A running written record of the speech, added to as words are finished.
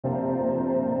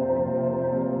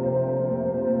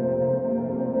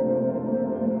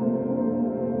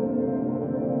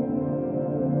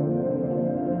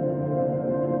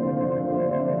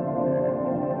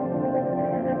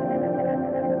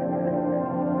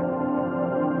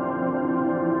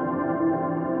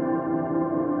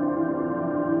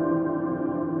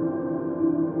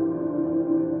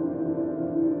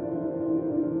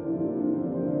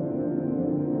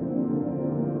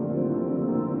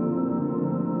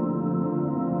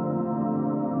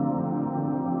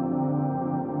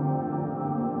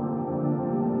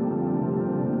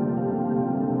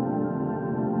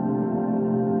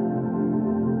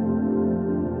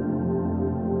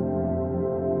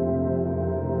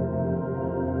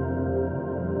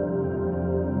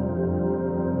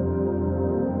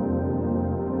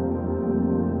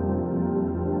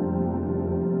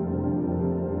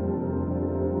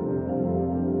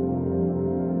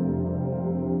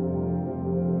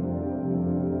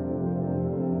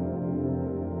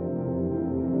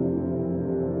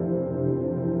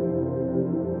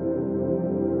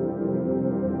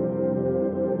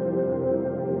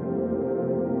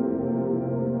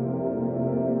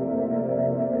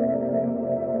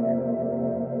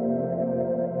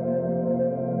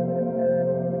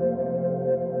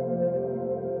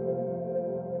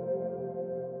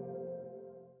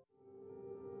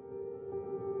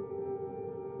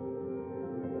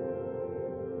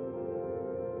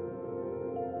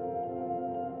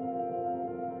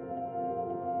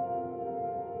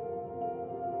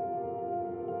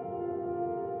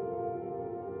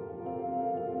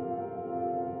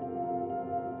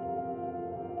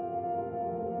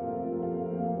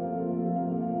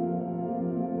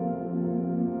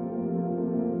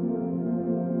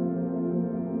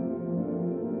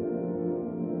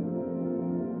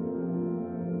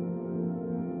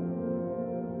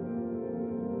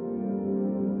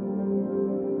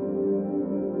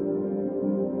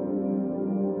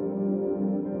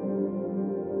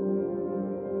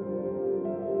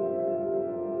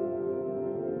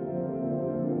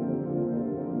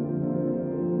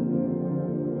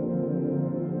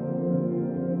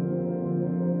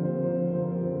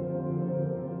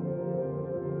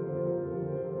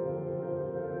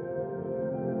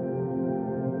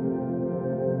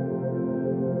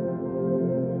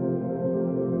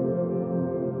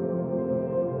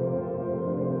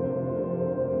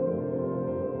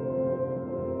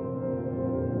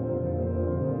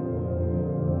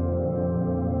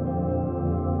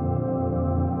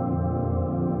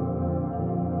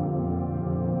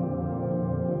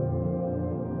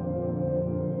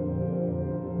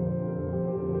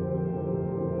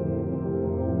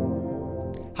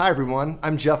Hi everyone,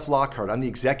 I'm Jeff Lockhart. I'm the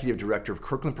Executive Director of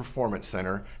Kirkland Performance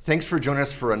Center. Thanks for joining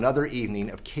us for another evening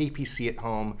of KPC at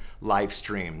Home live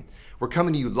stream. We're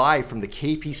coming to you live from the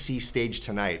KPC stage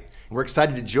tonight. We're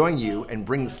excited to join you and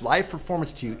bring this live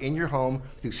performance to you in your home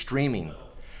through streaming.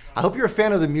 I hope you're a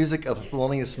fan of the music of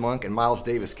Thelonious Monk and Miles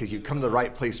Davis, because you've come to the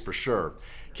right place for sure.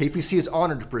 KPC is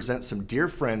honored to present some dear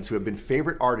friends who have been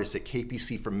favorite artists at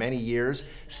KPC for many years,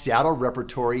 Seattle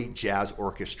Repertory Jazz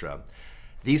Orchestra.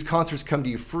 These concerts come to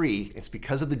you free. It's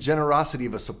because of the generosity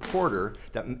of a supporter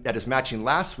that is matching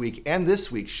last week and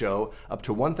this week's show up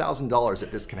to $1,000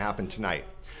 that this can happen tonight.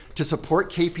 To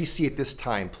support KPC at this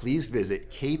time, please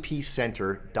visit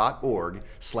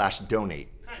kpcenter.org/donate.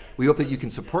 We hope that you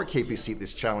can support KPC at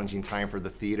this challenging time for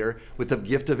the theater with a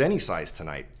gift of any size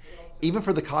tonight. Even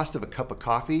for the cost of a cup of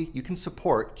coffee, you can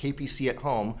support KPC at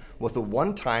Home with a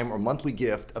one-time or monthly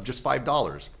gift of just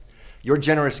 $5. Your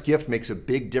generous gift makes a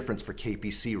big difference for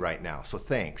KPC right now, so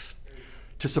thanks.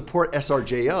 To support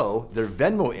SRJO, their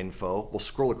Venmo info will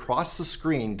scroll across the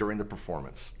screen during the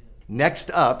performance.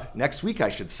 Next week I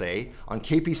should say, on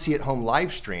KPC at Home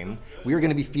live stream, we are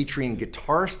going to be featuring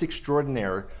guitarist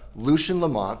extraordinaire Lucien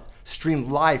Lamont,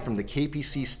 streamed live from the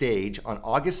KPC stage on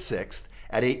August 6th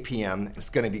at 8 p.m.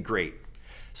 It's going to be great.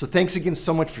 So thanks again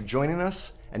so much for joining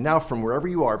us. And now from wherever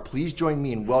you are, please join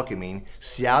me in welcoming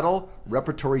Seattle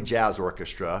Repertory Jazz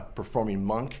Orchestra performing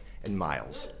Monk and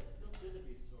Miles.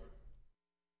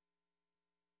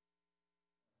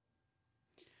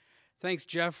 Thanks,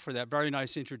 Jeff, for that very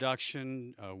nice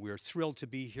introduction. We're thrilled to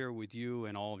be here with you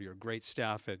and all of your great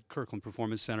staff at Kirkland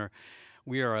Performance Center.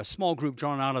 We are a small group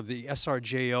drawn out of the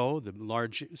SRJO, the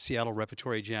large Seattle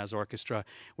Repertory Jazz Orchestra.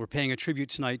 We're paying a tribute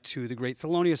tonight to the great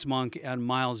Thelonious Monk and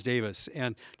Miles Davis.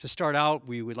 And to start out,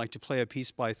 we would like to play a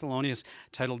piece by Thelonious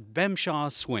titled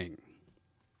Bemsha Swing.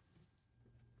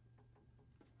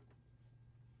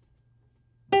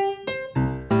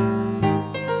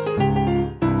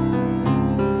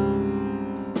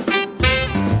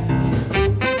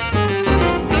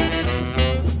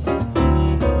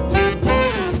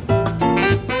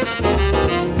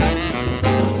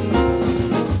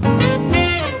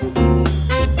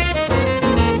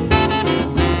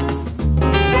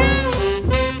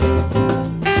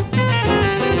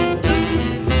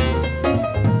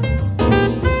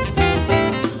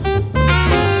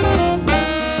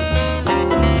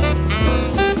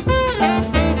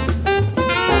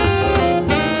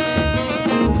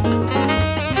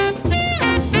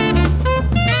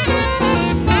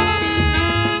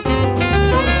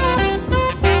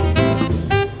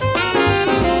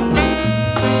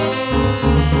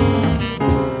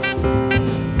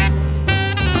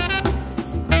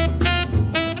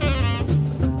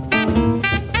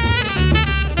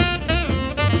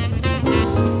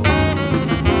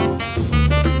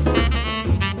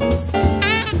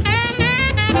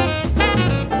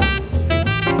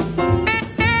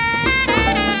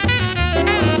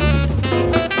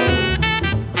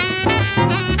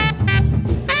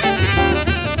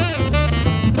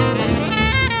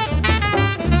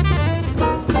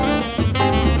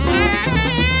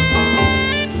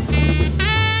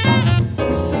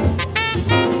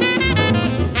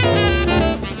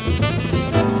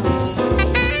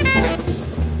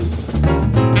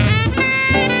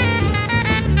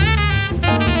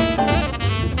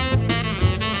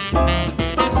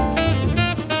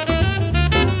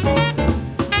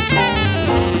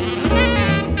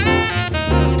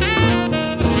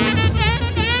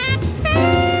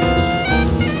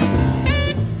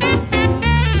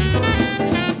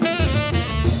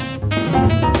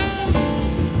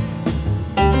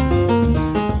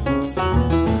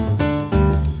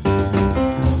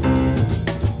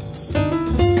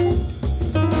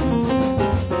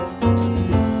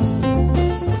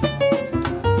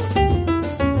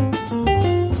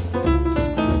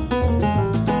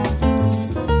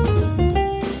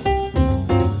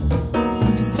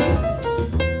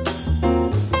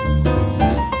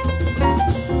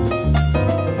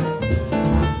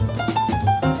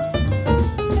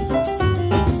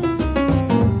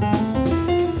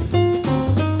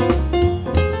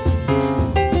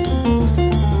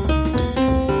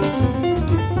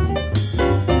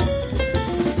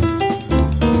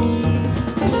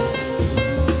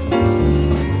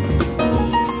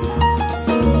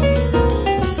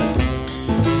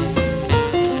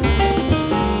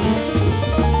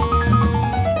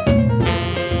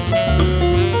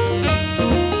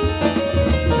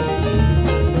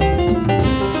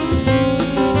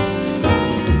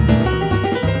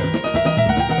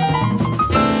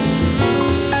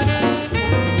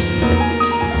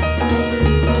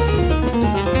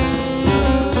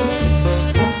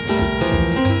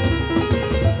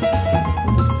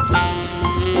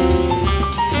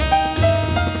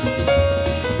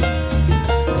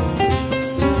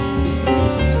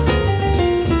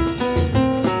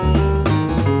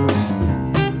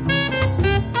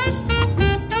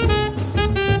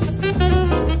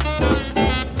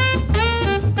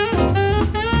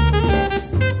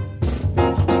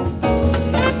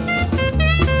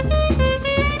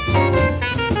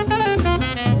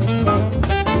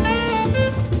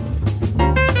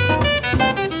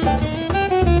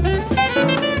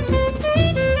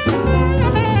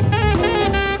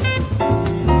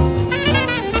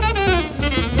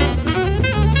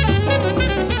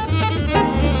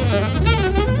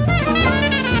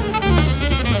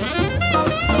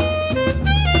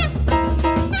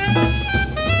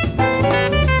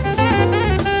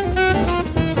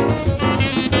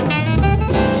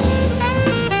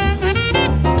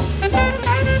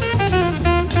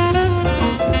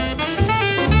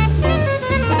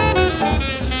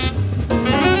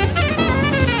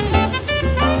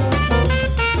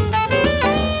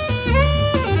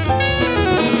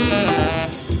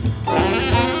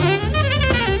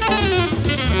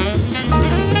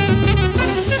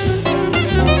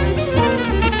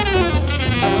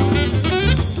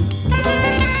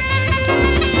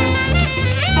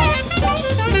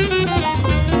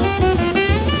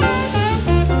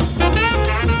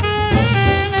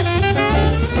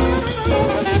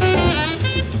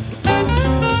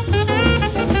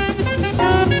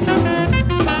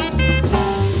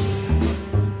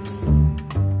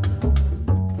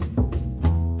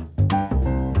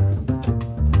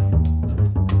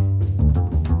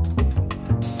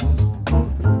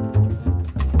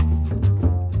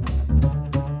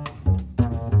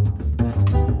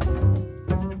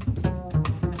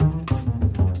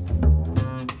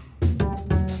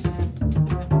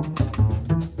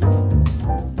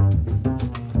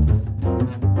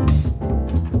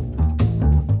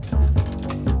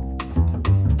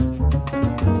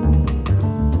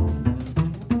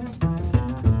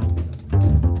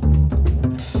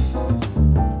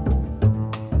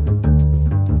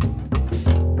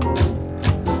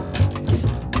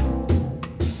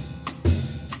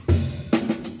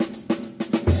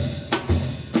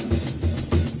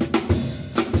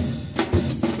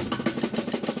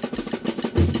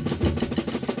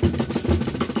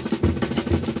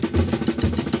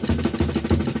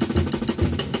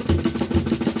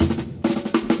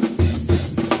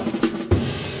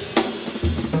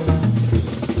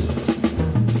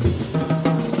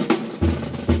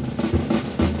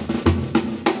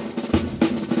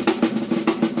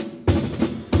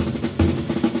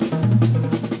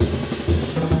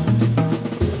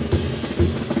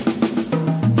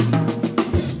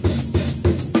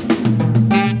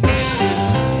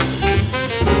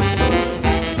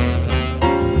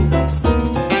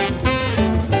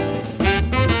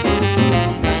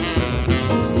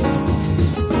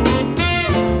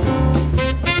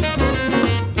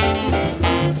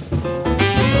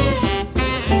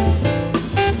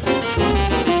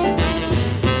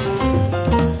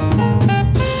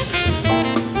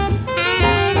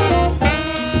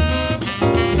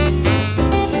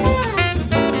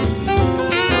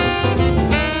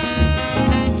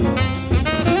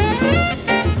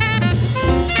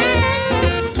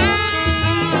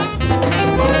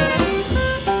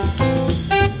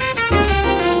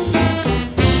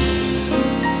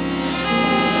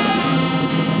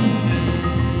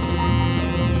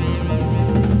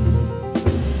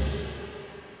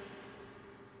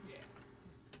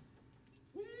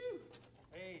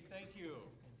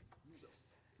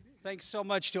 Thanks so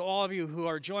much to all of you who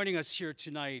are joining us here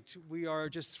tonight. We are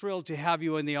just thrilled to have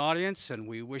you in the audience, and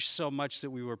we wish so much that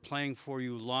we were playing for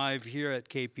you live here at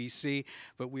KPC,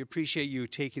 but we appreciate you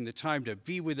taking the time to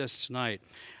be with us tonight.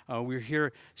 We're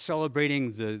here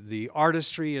celebrating the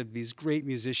artistry of these great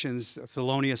musicians,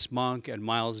 Thelonious Monk and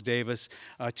Miles Davis,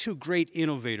 two great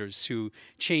innovators who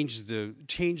changed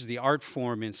the art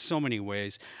form in so many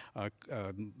ways.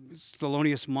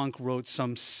 Thelonious Monk wrote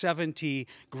some 70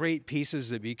 great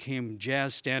pieces that became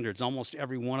jazz standards, almost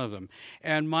every one of them.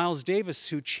 And Miles Davis,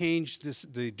 who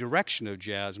changed the direction of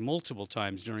jazz multiple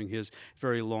times during his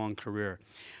very long career.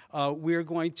 We're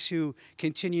going to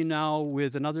continue now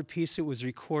with another piece that was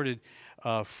recorded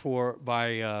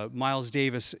by Miles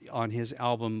Davis on his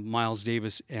album Miles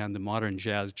Davis and the Modern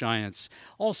Jazz Giants,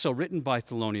 also written by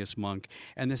Thelonious Monk,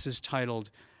 and this is titled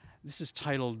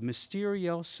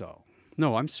Misterioso.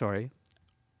 No, I'm sorry,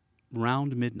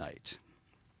 Round Midnight.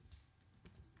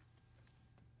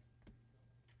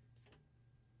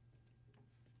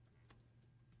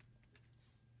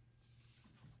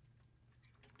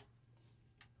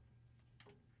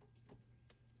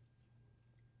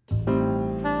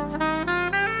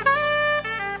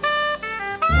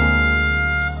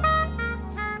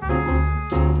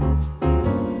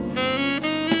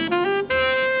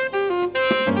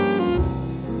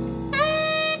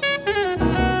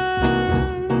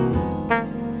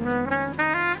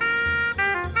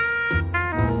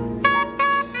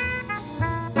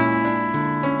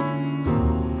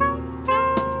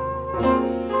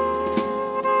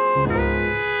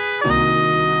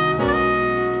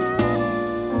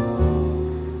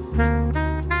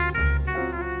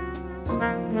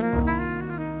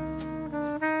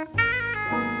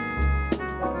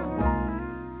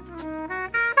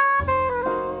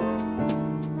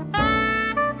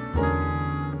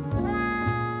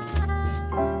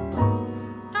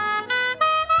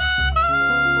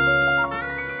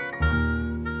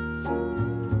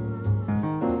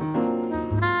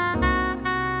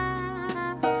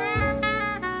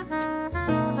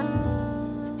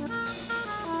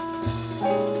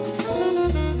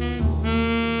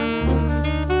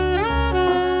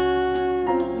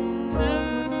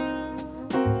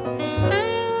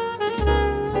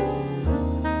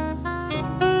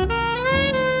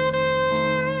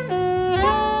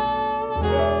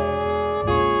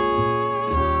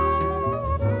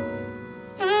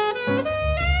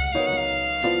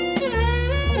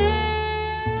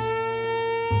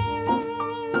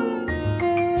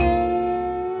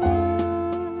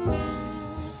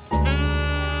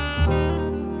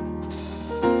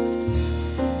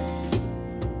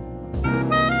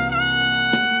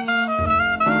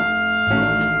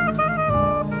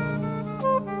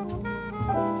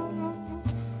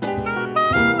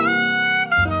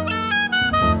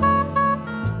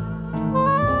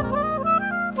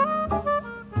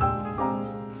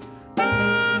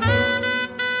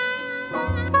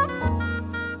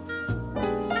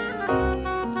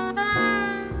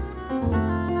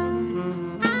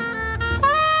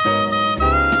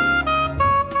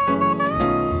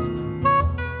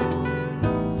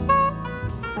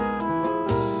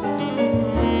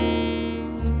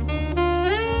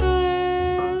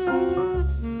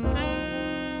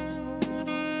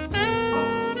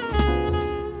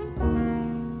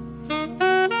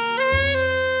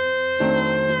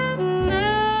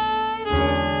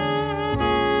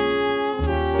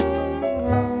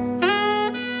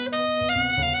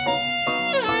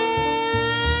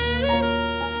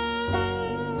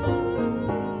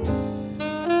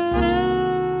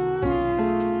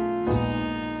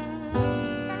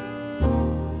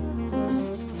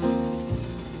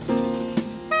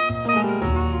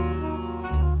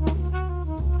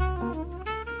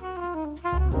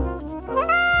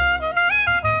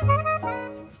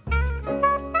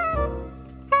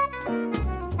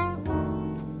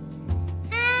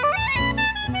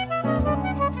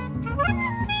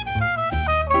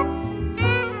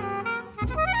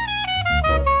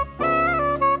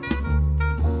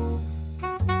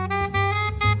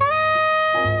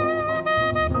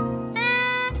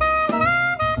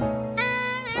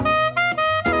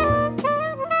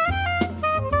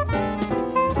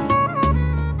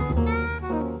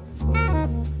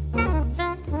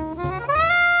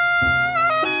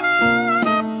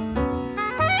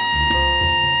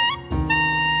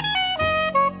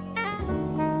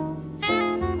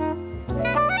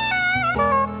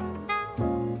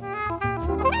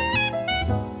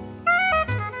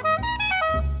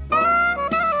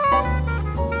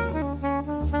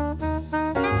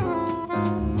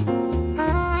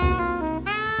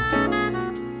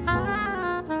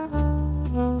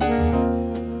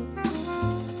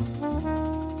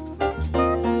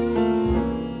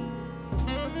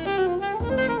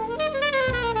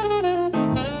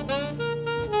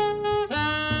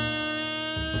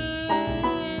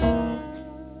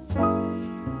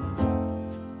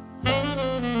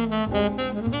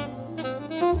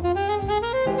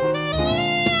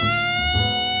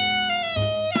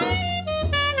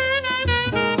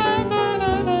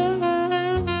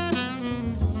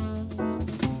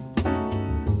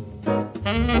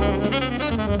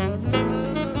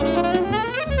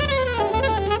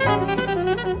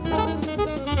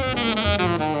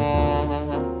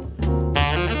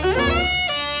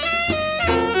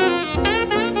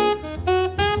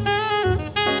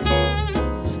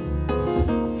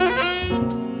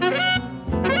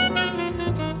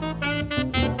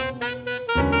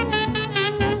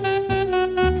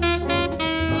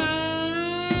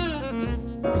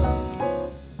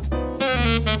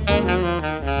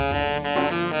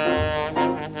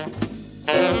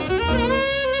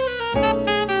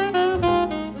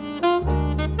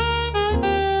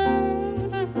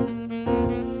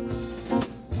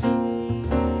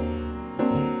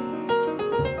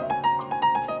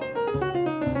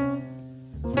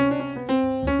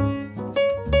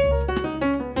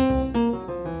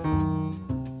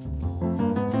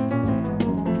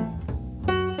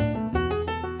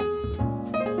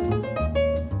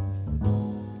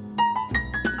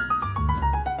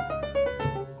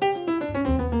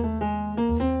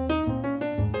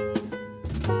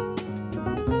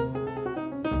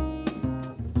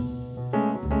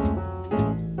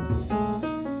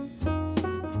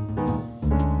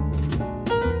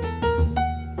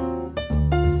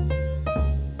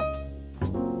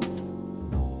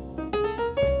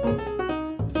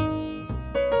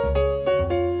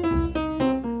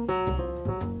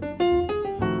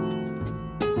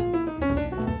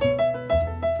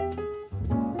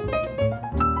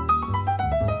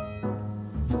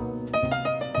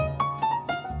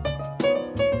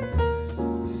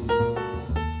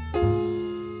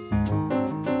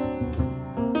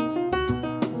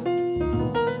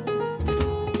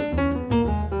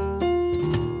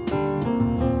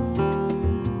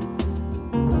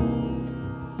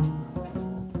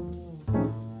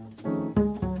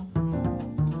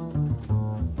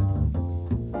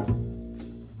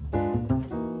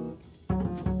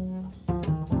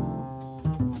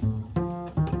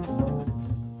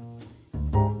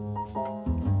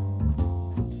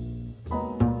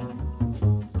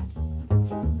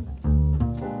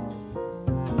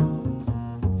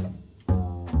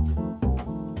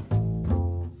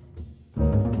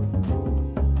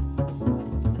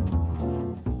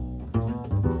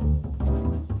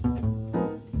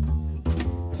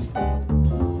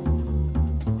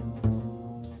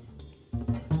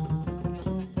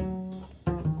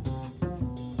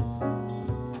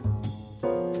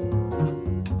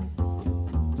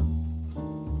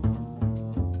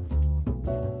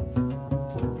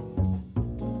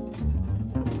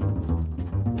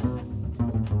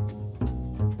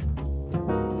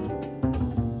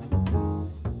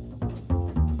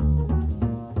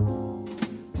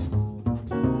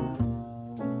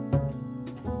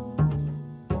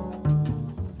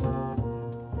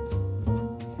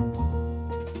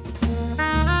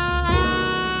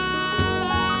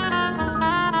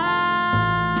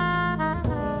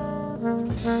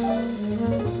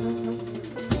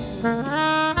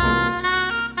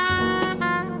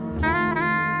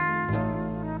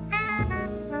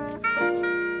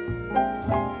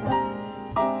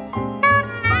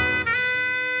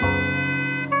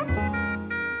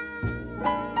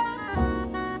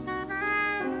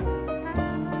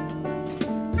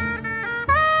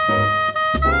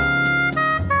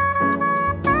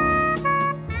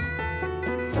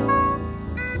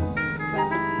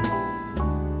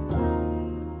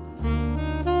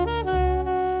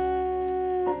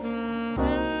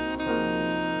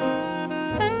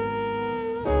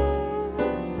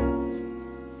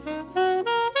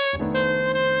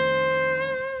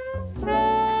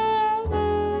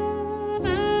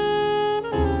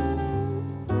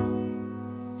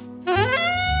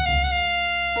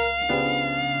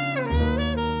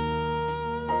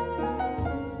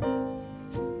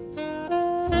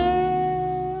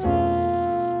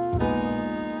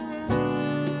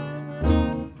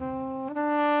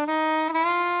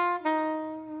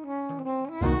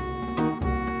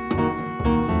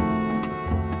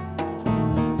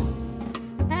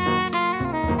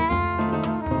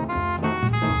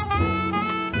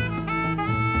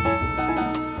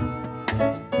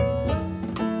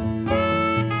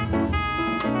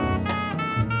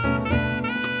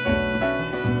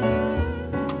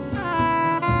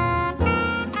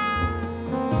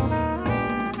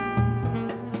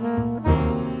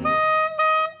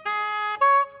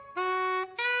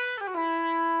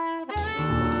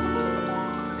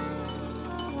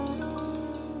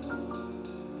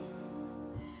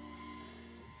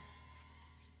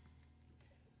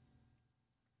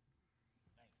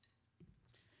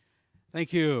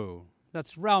 Thank you.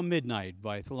 That's Round Midnight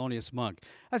by Thelonious Monk.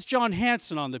 That's John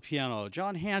Hansen on the piano.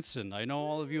 John Hansen, I know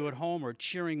all of you at home are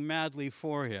cheering madly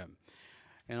for him.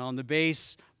 And on the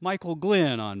bass, Michael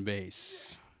Glynn on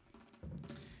bass.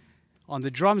 On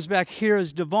the drums back here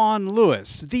is Devon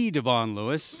Lewis, the Devon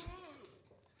Lewis.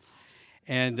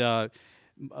 And a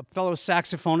fellow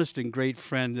saxophonist and great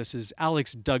friend, this is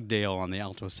Alex Dugdale on the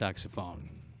alto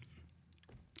saxophone.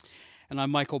 And I'm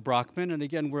Michael Brockman, and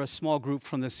again, we're a small group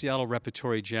from the Seattle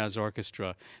Repertory Jazz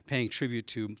Orchestra, paying tribute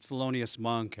to Thelonious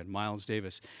Monk and Miles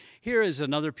Davis. Here is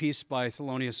another piece by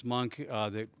Thelonious Monk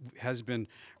that has been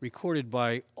recorded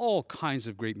by all kinds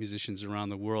of great musicians around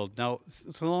the world. Now,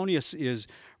 Thelonious is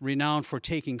renowned for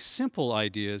taking simple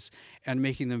ideas and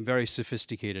making them very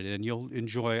sophisticated, and you'll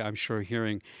enjoy, I'm sure,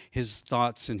 hearing his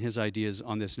thoughts and his ideas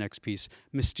on this next piece,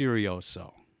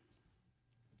 Misterioso.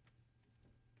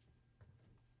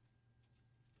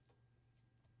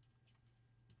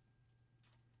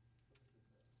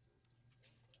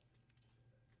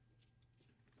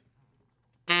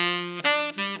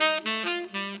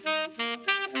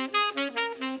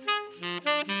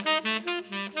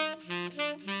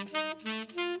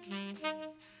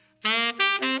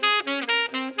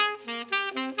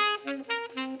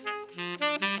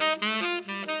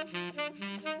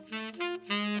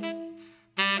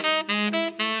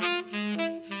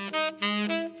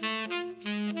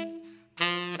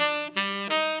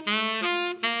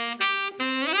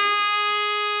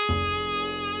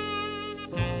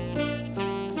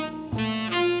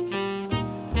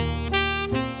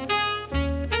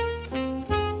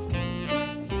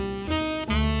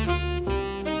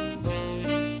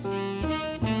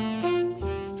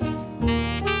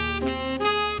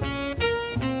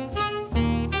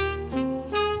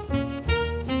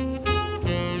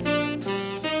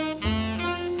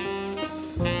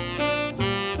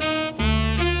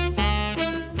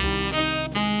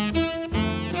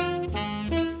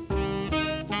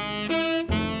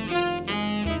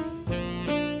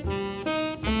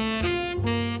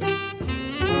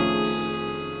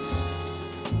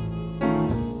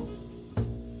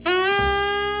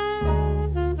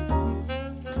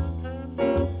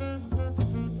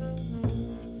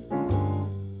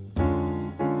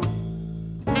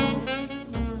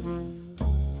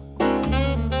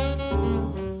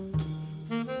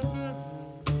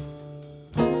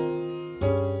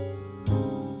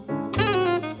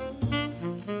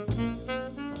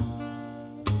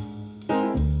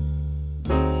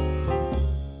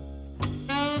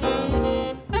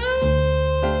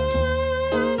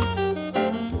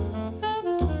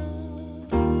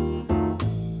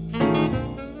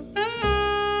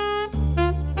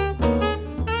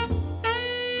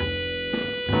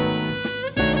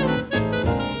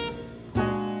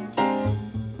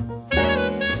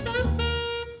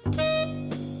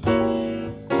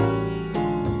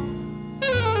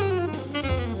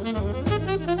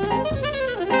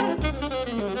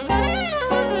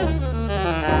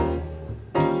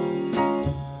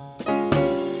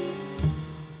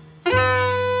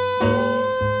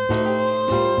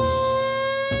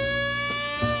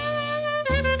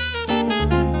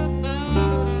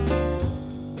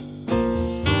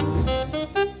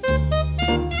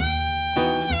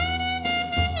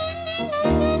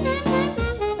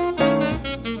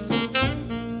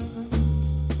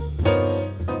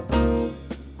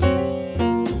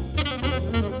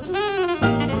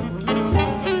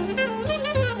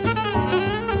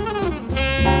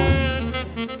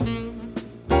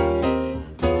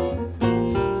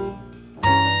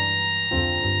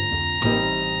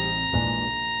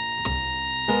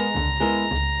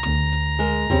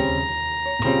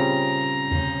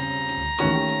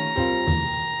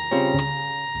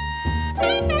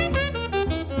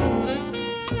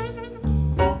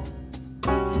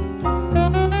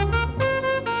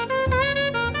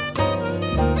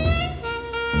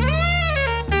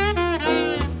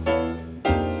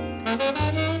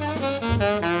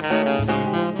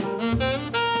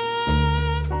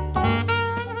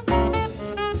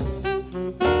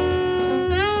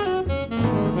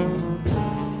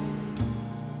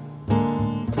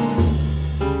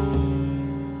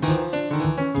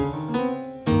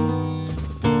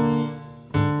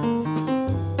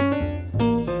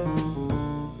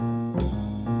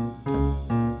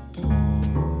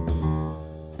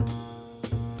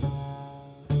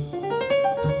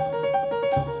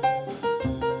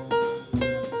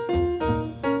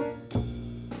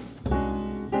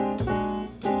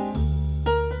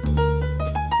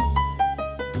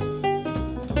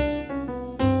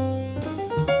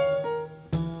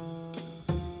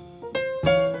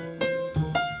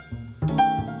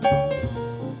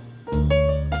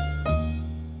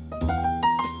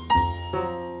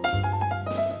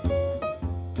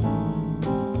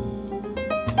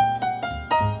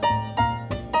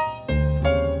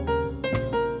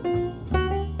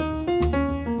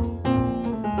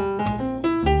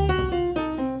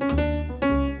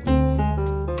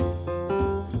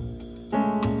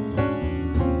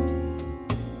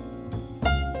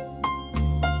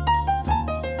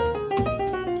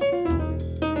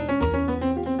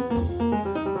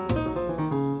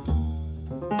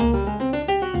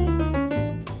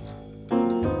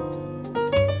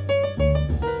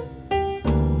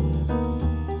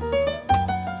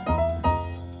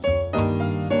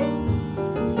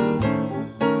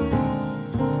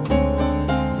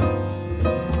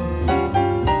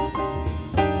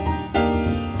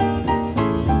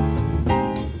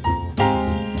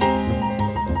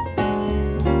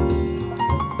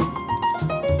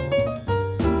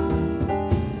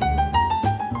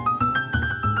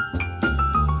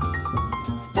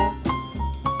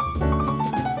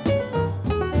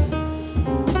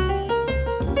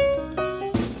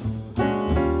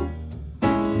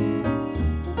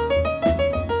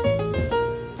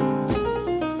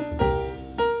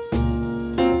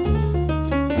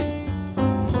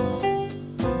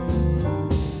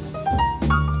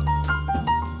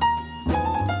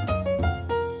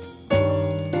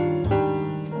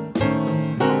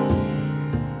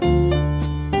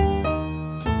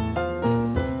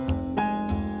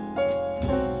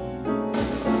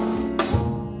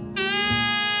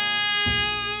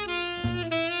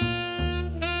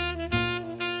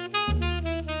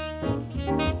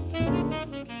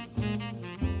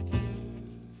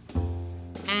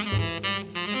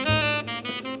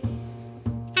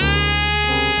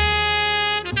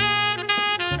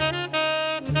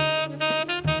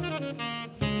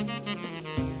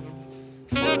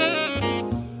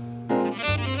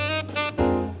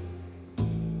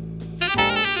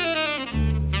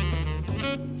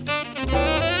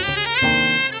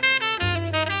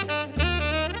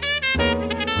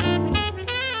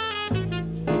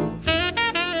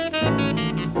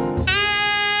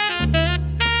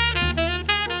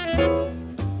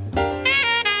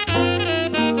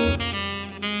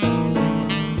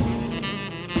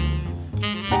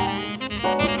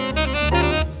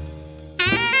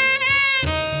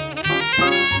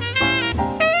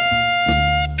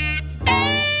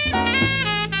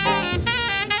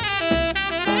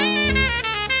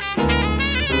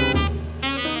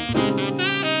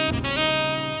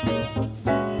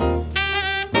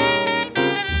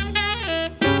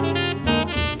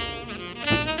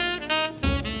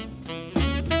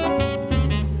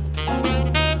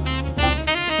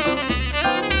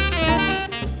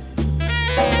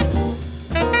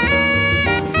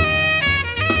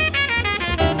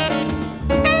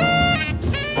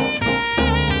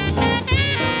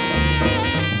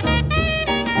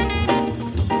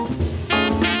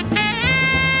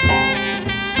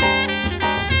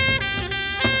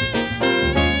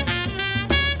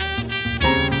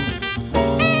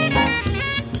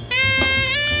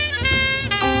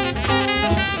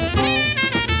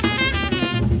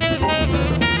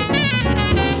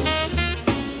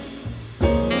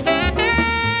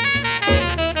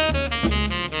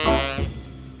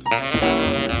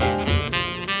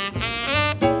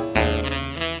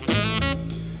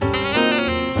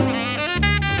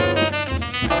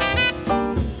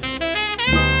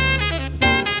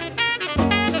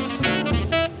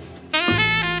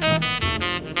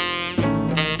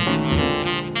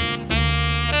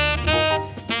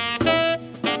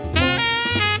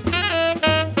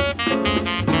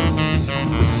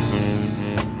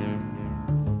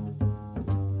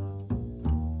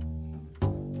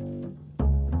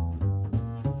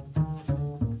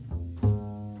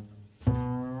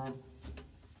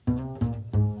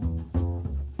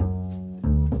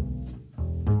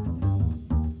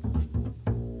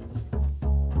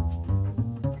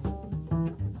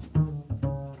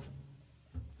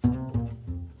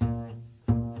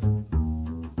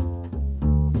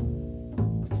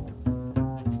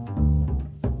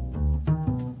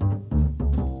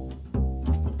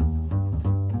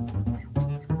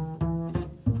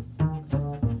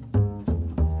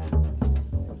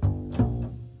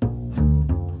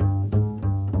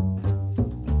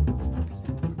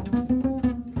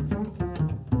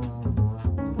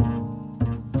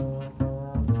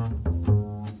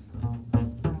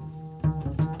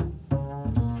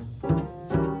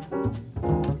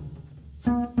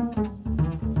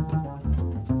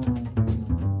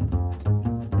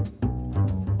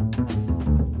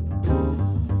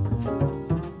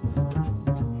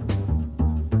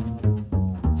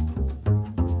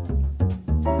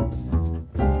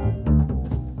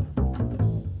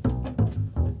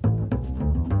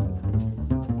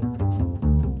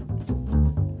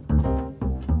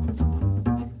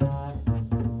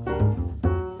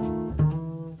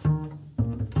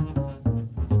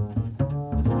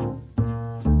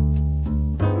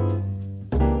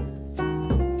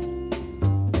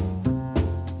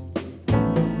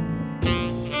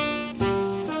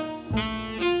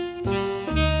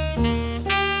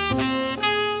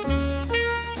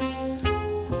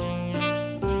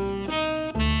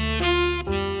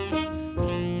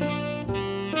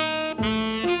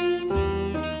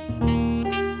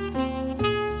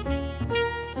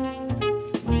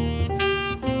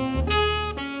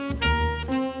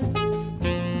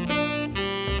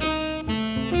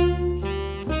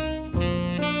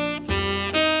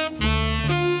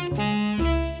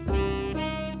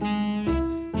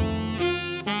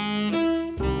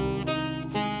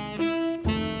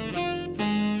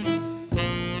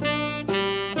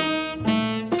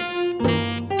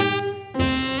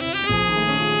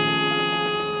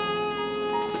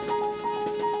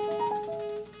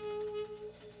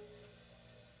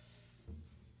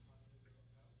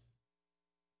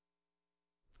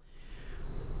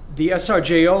 The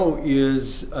SRJO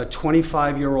is a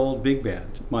 25-year-old big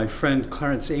band. My friend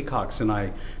Clarence Acox and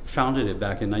I founded it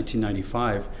back in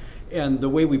 1995. And the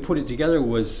way we put it together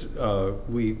was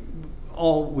we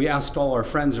asked all our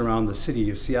friends around the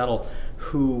city of Seattle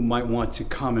who might want to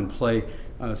come and play,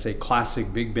 say,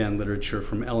 classic big band literature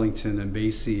from Ellington and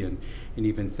Basie and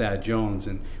even Thad Jones.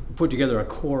 And we put together a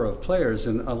core of players,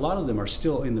 and a lot of them are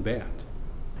still in the band.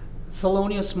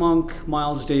 Thelonious Monk,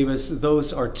 Miles Davis,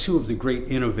 those are two of the great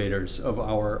innovators of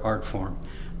our art form.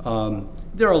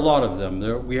 There are a lot of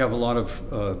them. We have a lot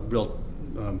of real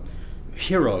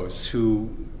heroes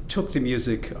who took the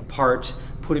music apart,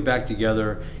 put it back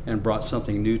together, and brought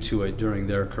something new to it during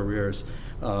their careers.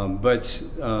 But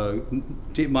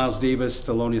Miles Davis,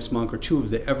 Thelonious Monk are two of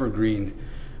the evergreen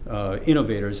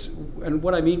innovators. And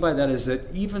what I mean by that is that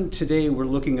even today we're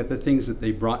looking at the things that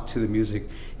they brought to the music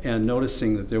and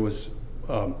noticing that there was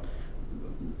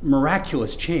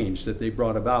miraculous change that they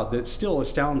brought about that still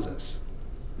astounds us.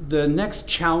 The next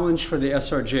challenge for the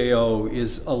SRJO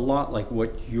is a lot like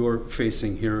what you're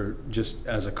facing here just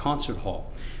as a concert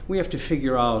hall. We have to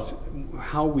figure out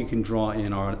how we can draw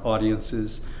in our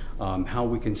audiences, how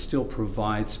we can still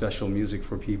provide special music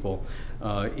for people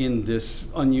in this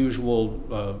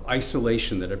unusual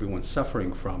isolation that everyone's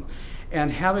suffering from,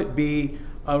 and have it be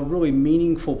a really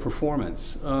meaningful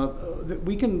performance.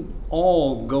 We can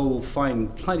all go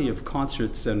find plenty of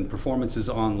concerts and performances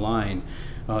online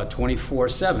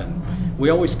 24/7. We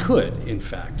always could, in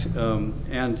fact.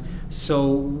 And so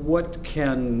what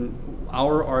can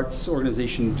our arts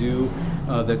organization do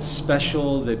that's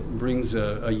special, that brings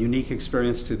a unique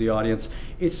experience to the audience?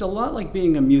 It's a lot like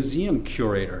being a museum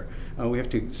curator. We have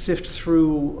to sift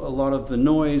through a lot of the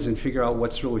noise and figure out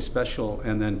what's really special,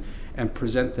 and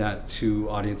present that to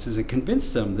audiences and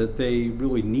convince them that they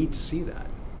really need to see that.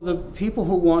 The people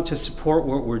who want to support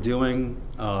what we're doing,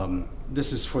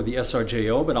 this is for the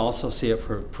SRJO, but I also see it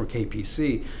for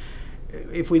KPC.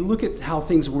 If we look at how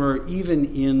things were even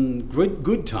in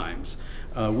good times,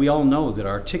 we all know that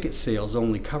our ticket sales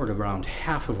only covered around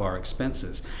half of our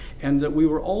expenses, and that we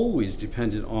were always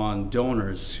dependent on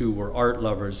donors who were art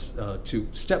lovers to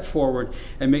step forward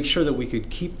and make sure that we could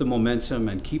keep the momentum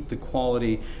and keep the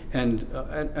quality, and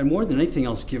more than anything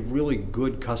else, give really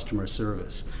good customer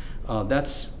service.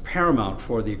 That's paramount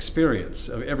for the experience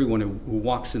of everyone who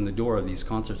walks in the door of these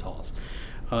concert halls.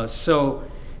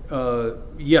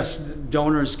 Yes,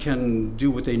 donors can do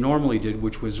what they normally did,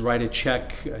 which was write a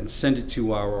check and send it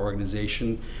to our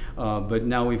organization. But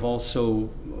now we've also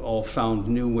all found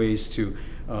new ways to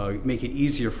make it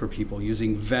easier for people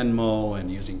using Venmo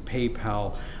and using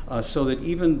PayPal, so that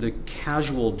even the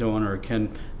casual donor can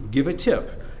give a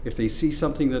tip. If they see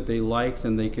something that they like,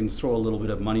 then they can throw a little bit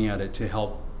of money at it to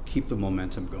help keep the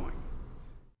momentum going.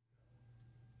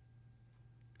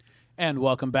 And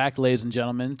welcome back, ladies and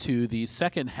gentlemen, to the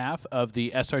second half of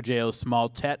the SRJO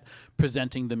Smalltet,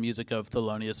 presenting the music of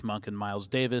Thelonious Monk and Miles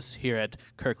Davis here at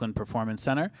Kirkland Performance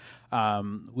Center.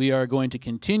 We are going to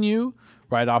continue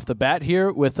right off the bat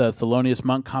here with a Thelonious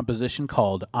Monk composition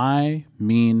called I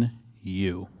Mean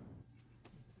You.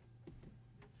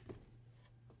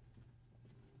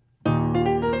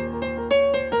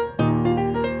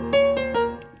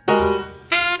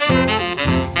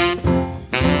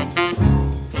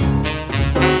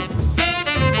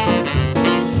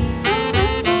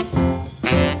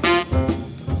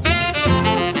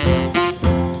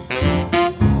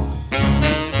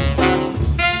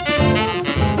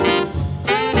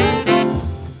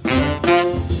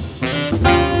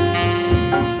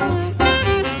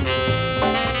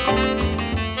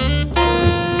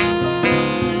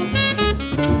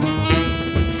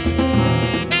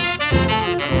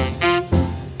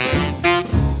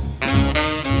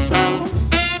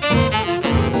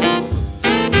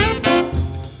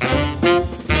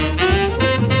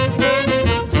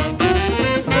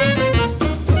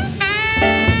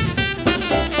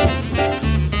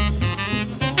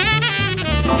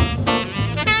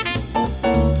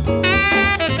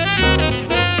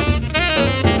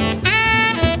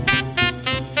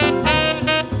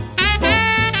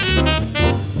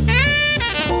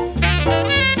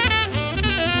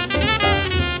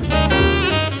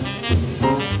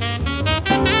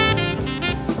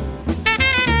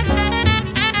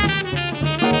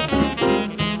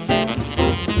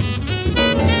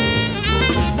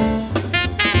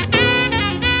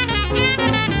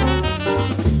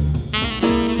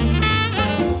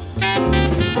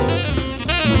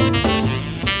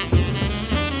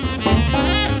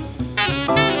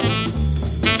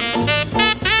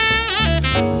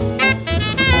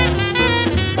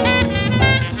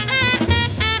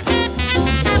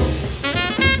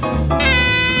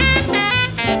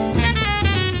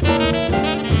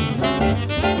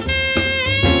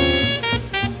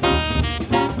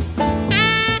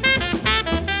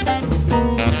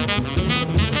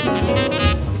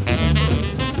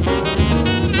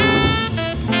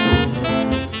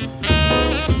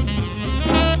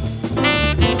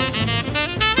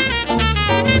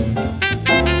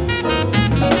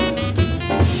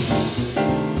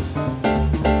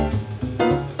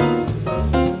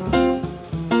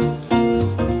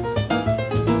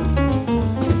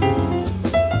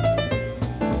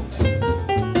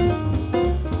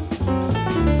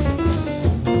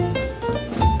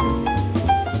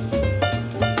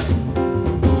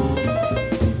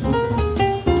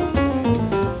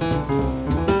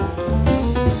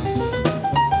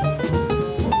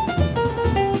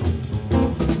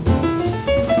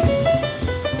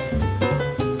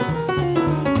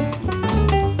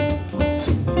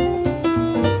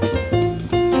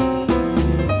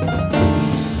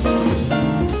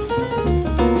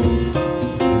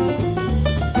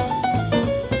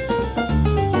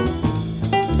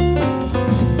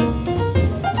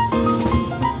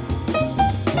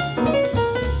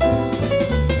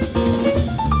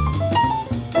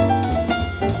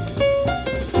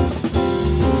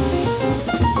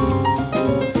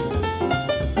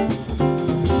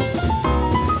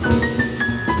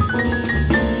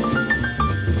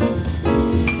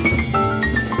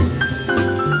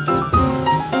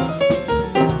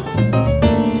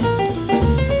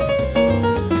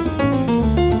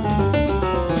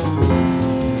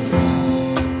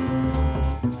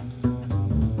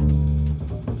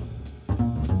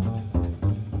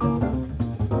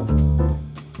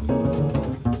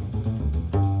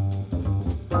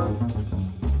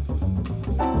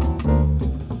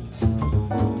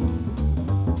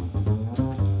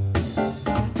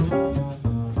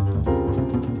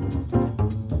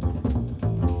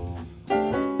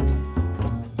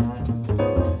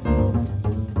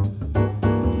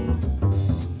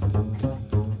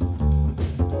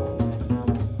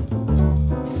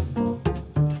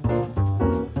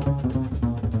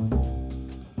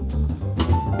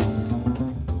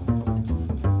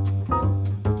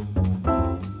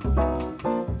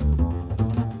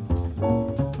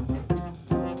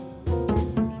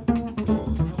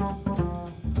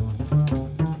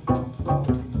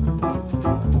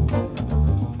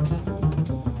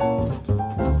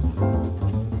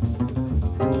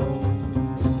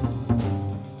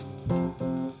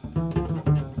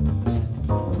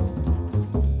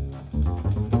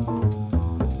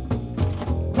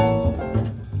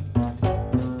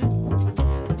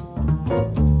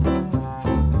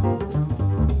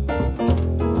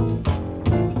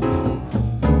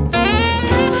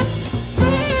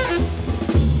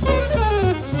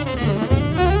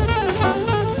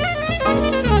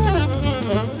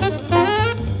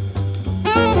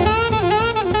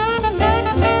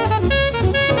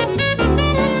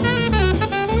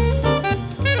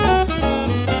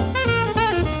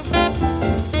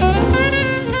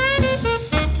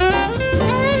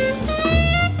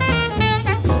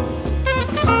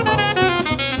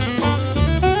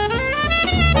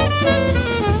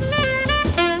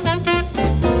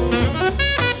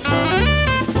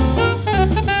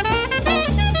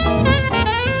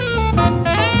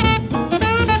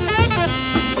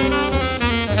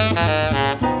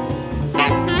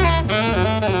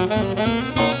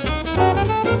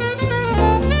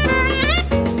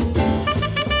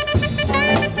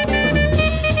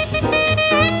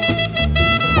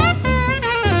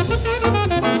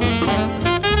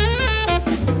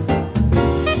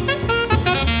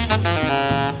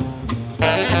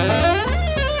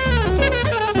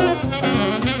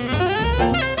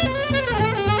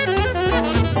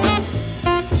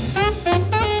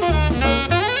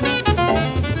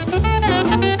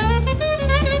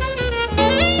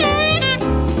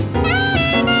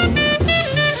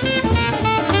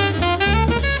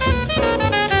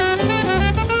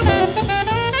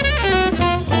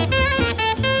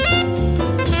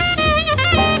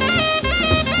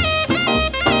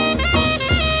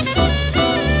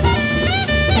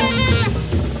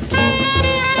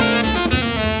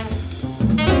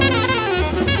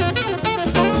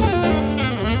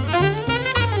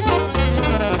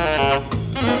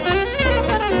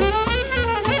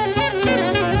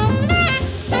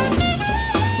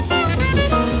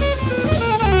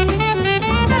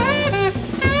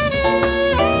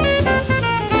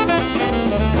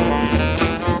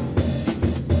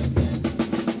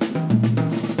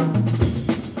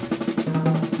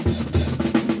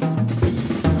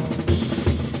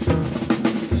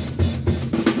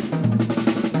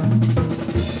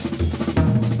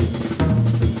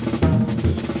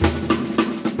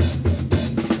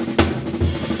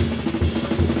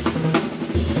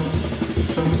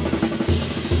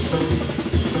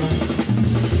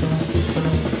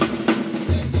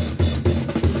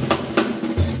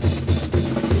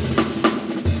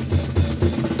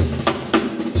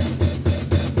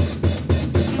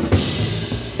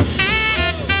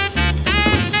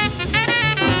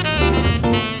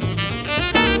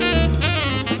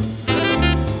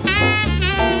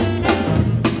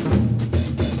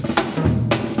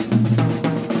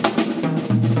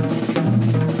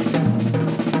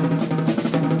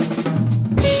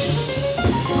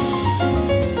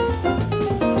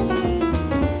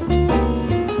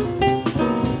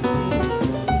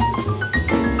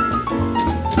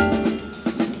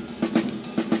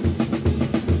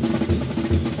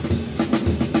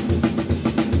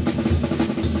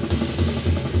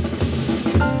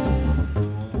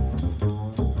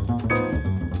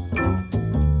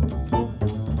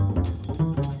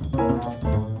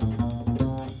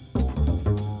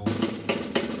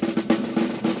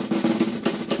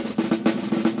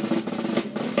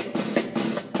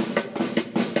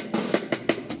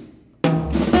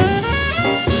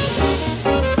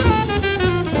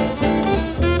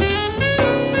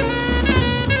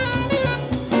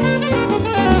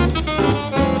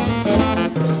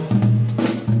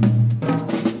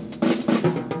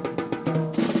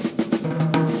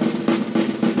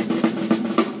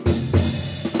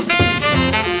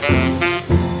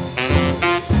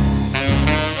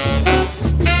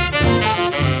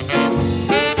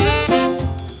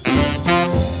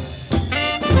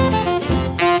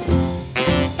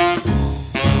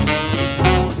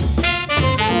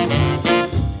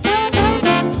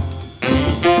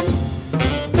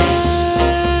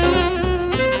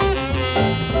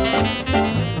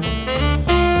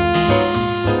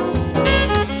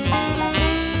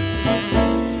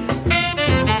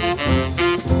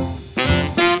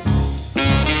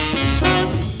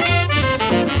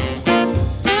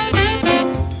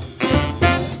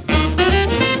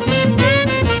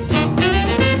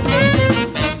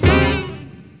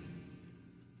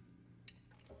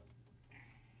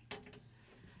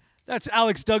 That's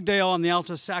Alex Dugdale on the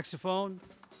alto saxophone,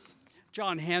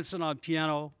 John Hansen on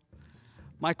piano,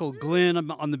 Michael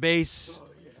Glynn on the bass,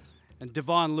 and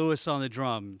Devon Lewis on the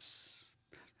drums.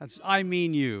 That's I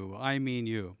Mean You, I Mean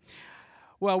You.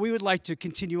 Well, we would like to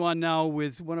continue on now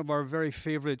with one of our very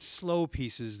favorite slow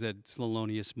pieces that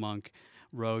Thelonious Monk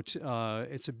wrote.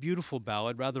 It's a beautiful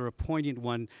ballad, rather a poignant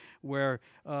one, where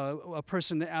a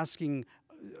person asking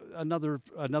another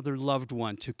loved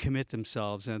one to commit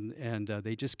themselves, and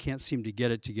they just can't seem to get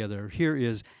it together. Here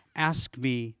is Ask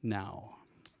Me Now.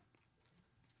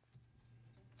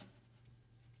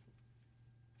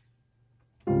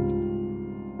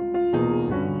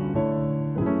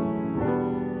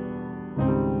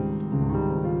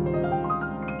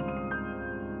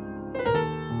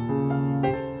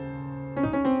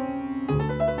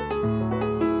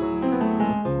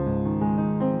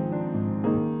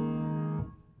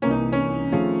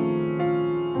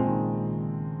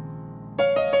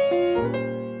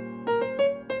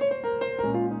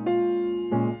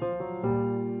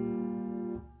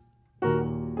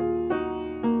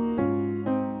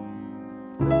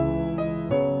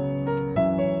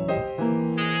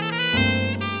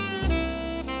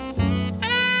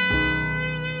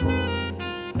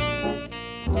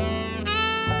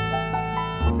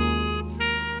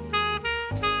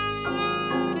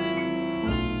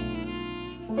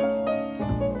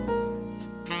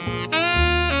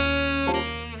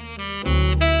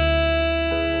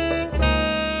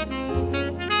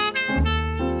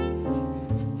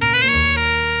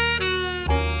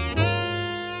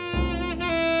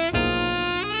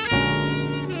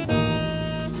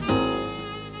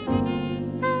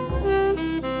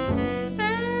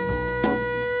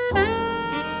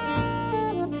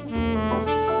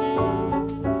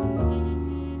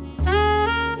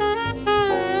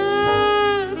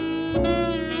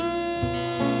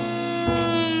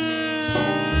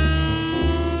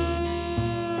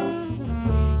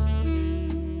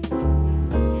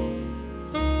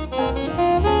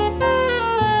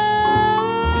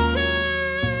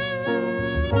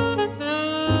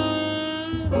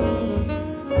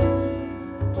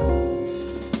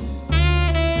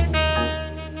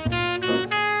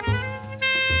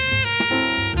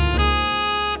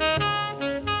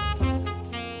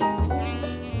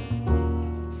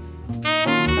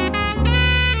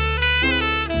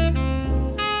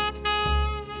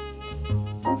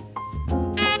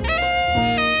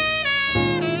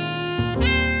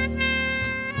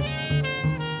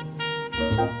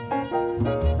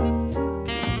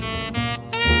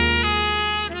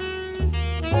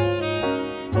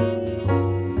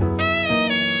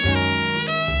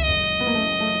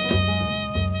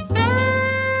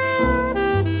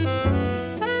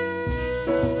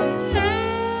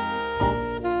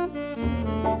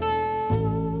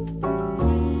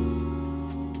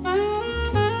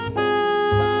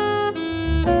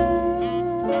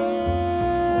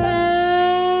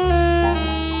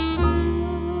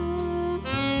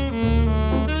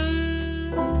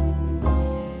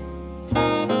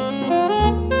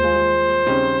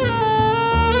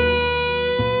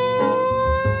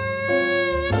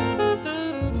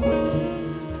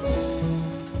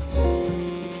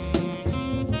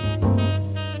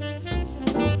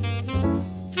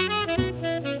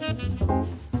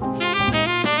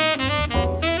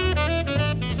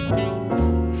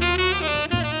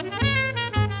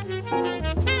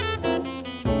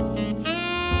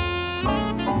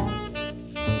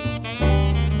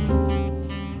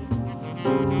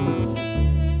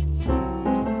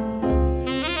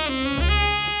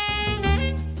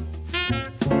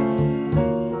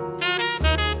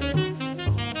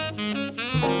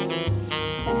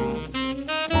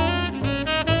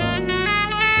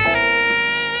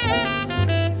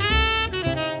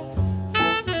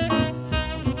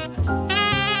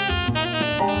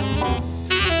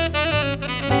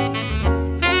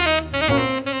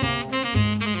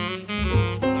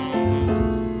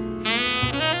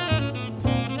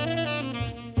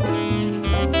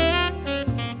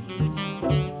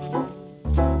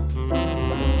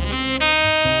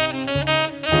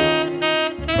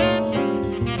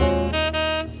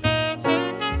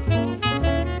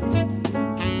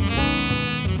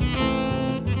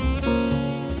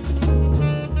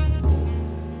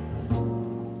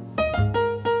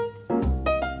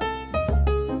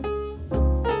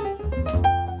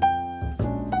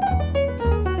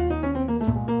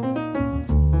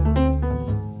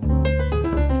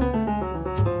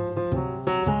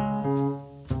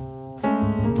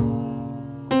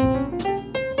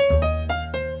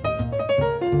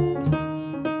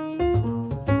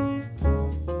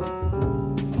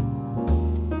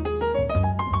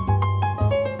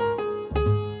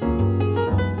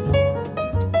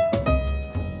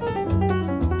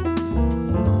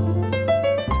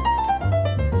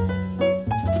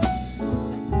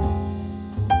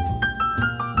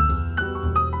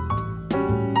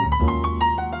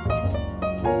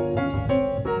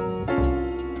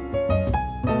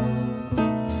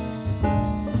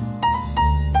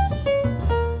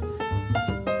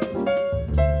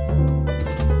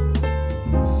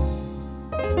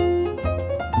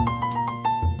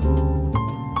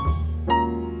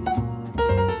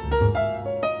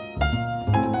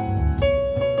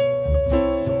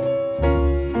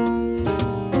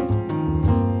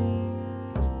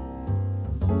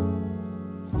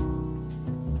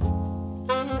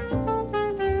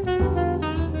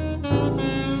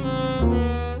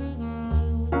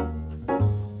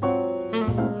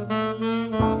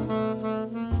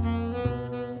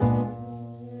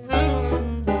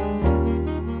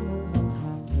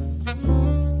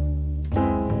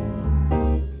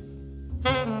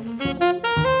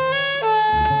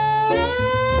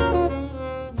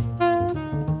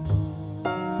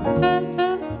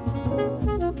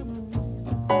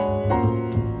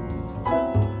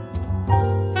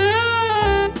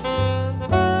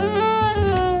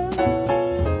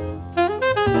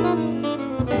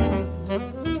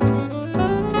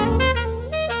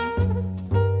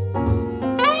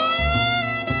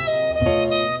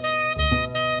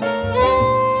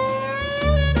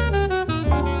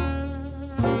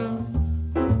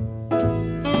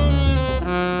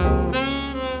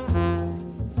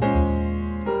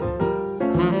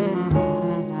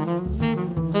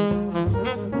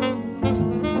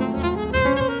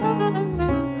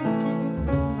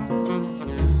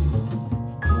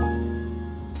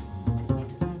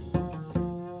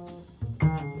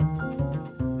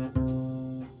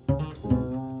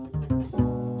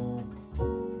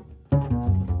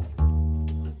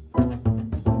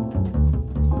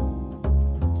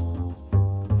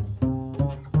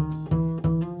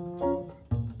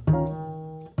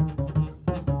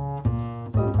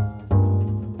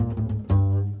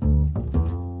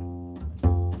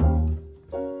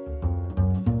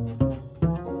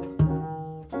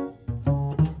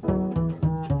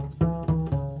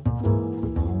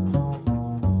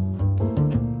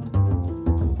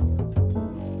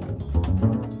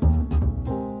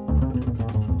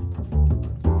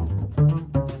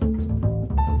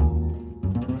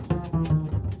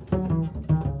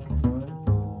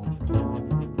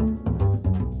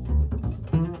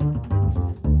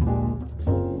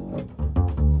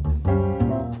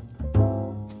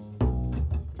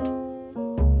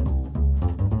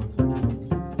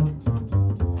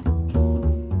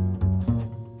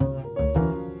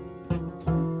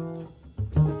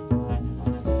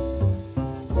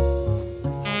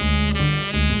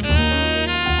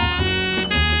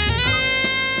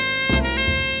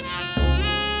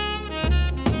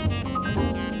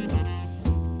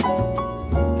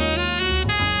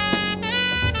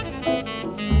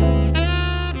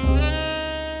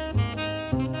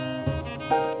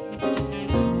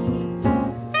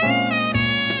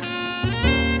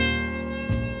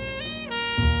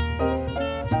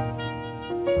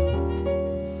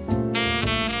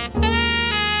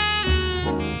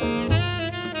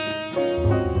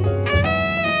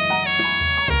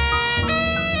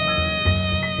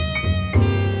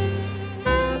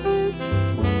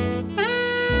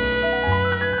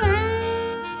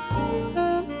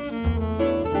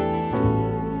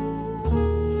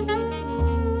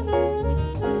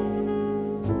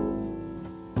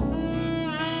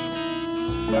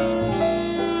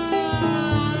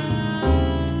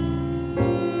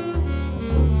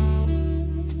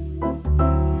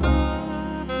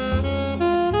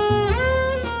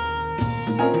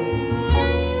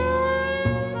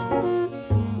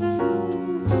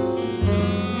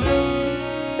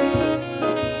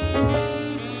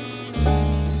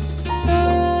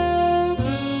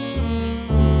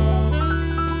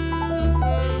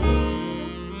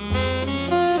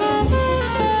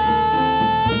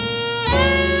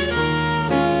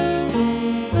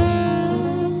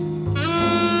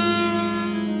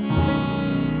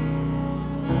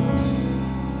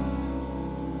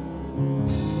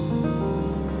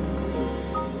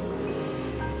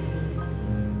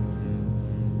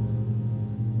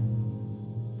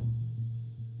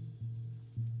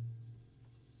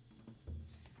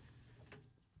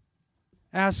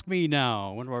 Ask Me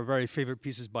Now, one of our very favorite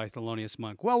pieces by Thelonious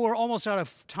Monk. Well, we're almost out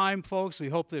of time, folks. We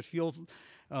hope that you'll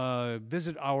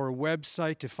visit our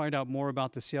website to find out more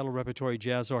about the Seattle Repertory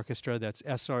Jazz Orchestra. That's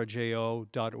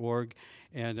srjo.org.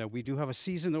 And we do have a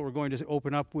season that we're going to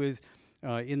open up with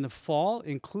in the fall,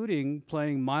 including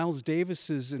playing Miles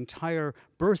Davis's entire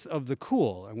Birth of the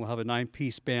Cool, and we'll have a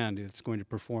 9-piece band that's going to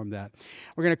perform that.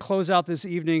 We're going to close out this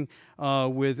evening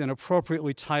with an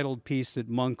appropriately titled piece that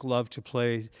Monk loved to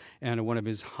play, and one of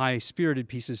his high-spirited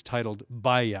pieces titled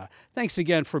Baya. Thanks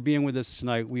again for being with us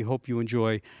tonight. We hope you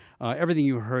enjoy everything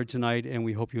you heard tonight, and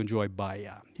we hope you enjoy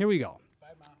Baya. Here we go.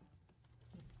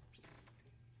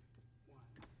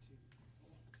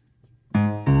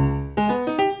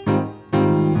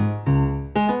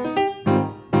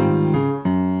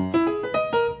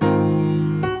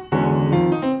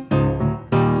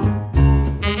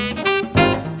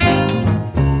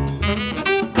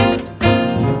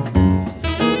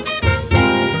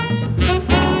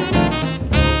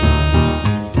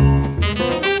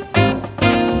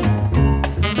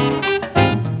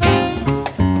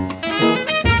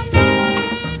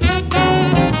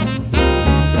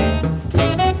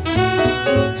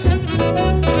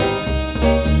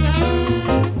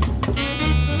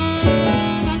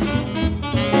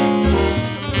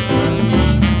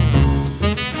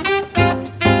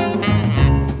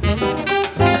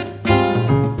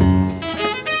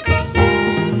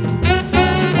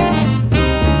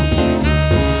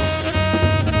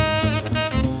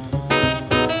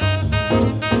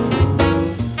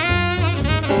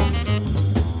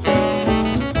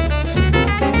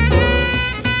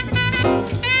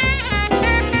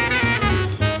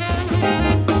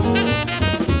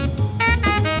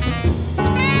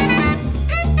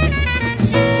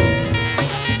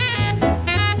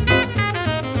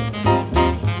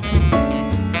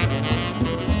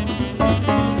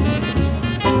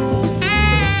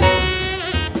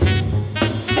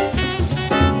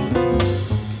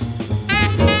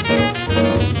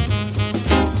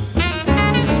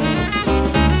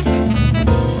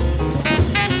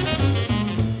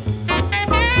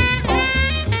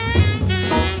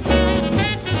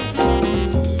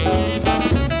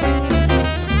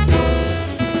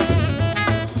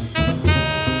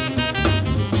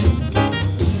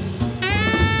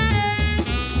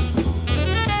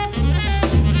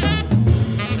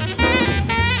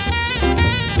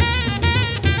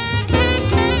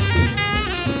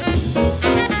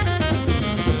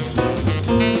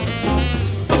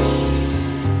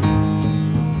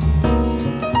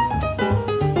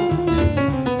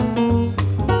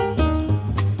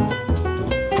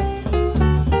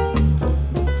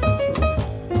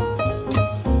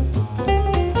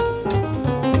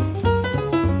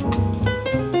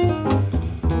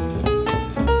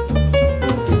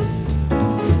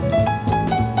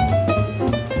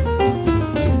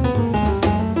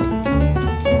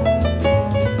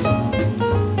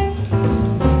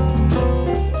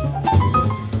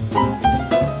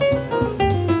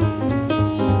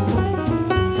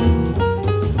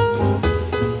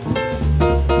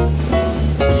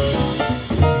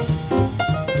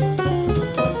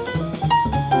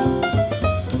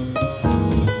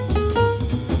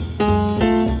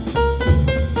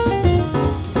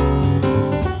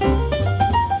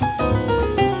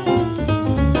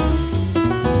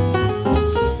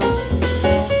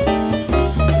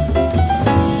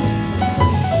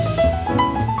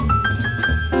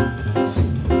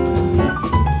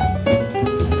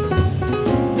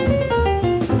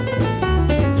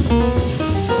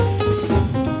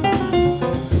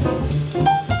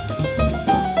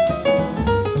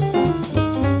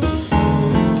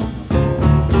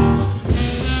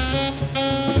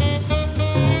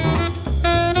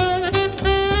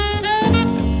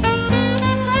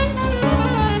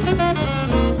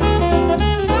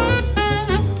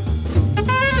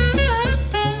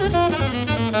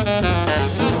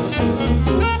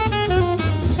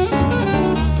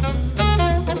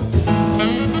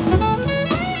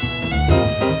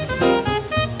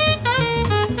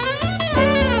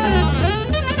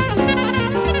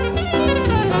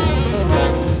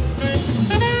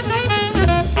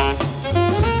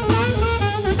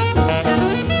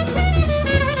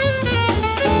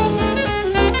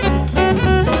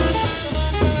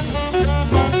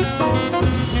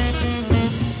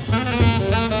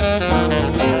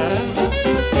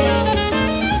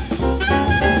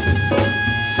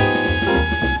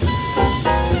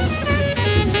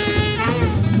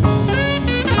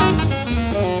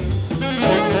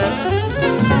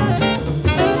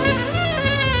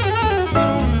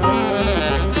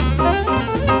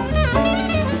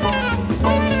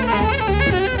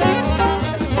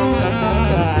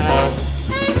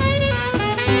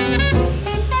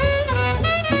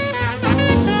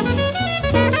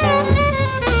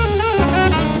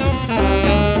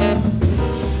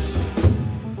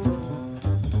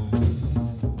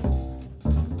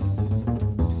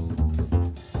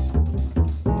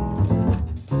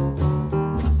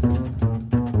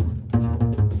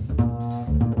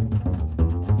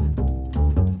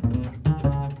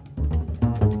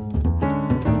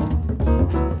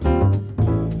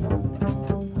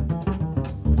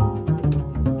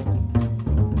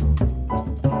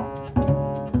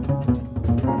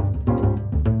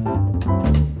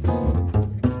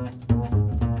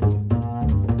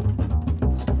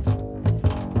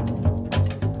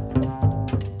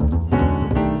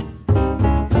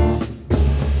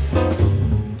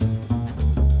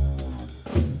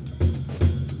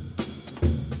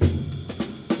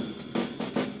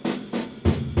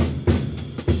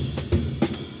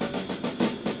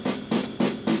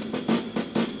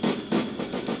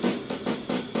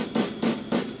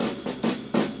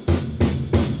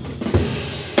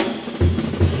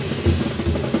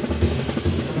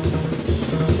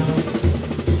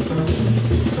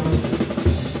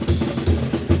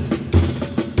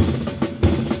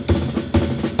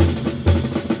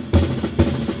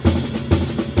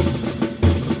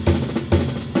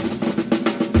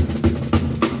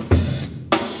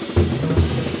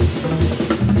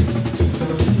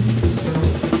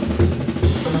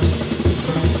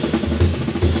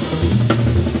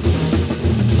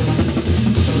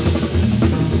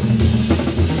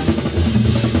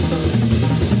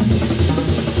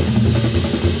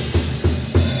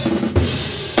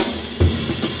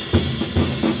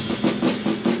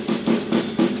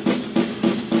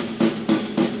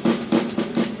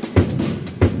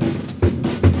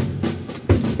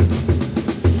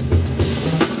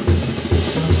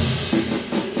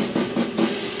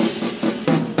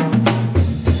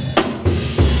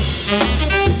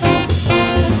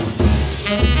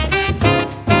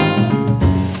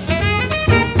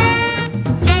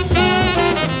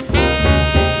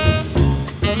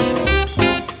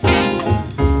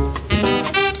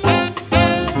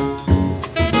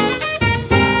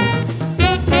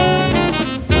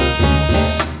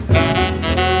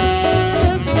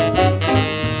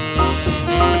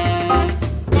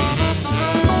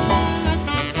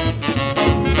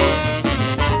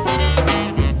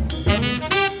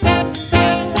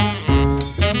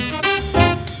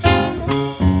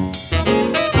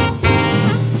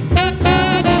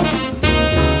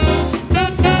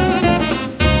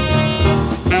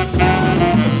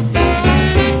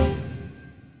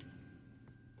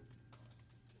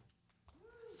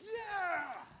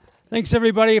 Thanks,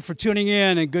 everybody, for tuning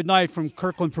in, and good night from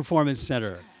Kirkland Performance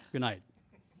Center. Good night.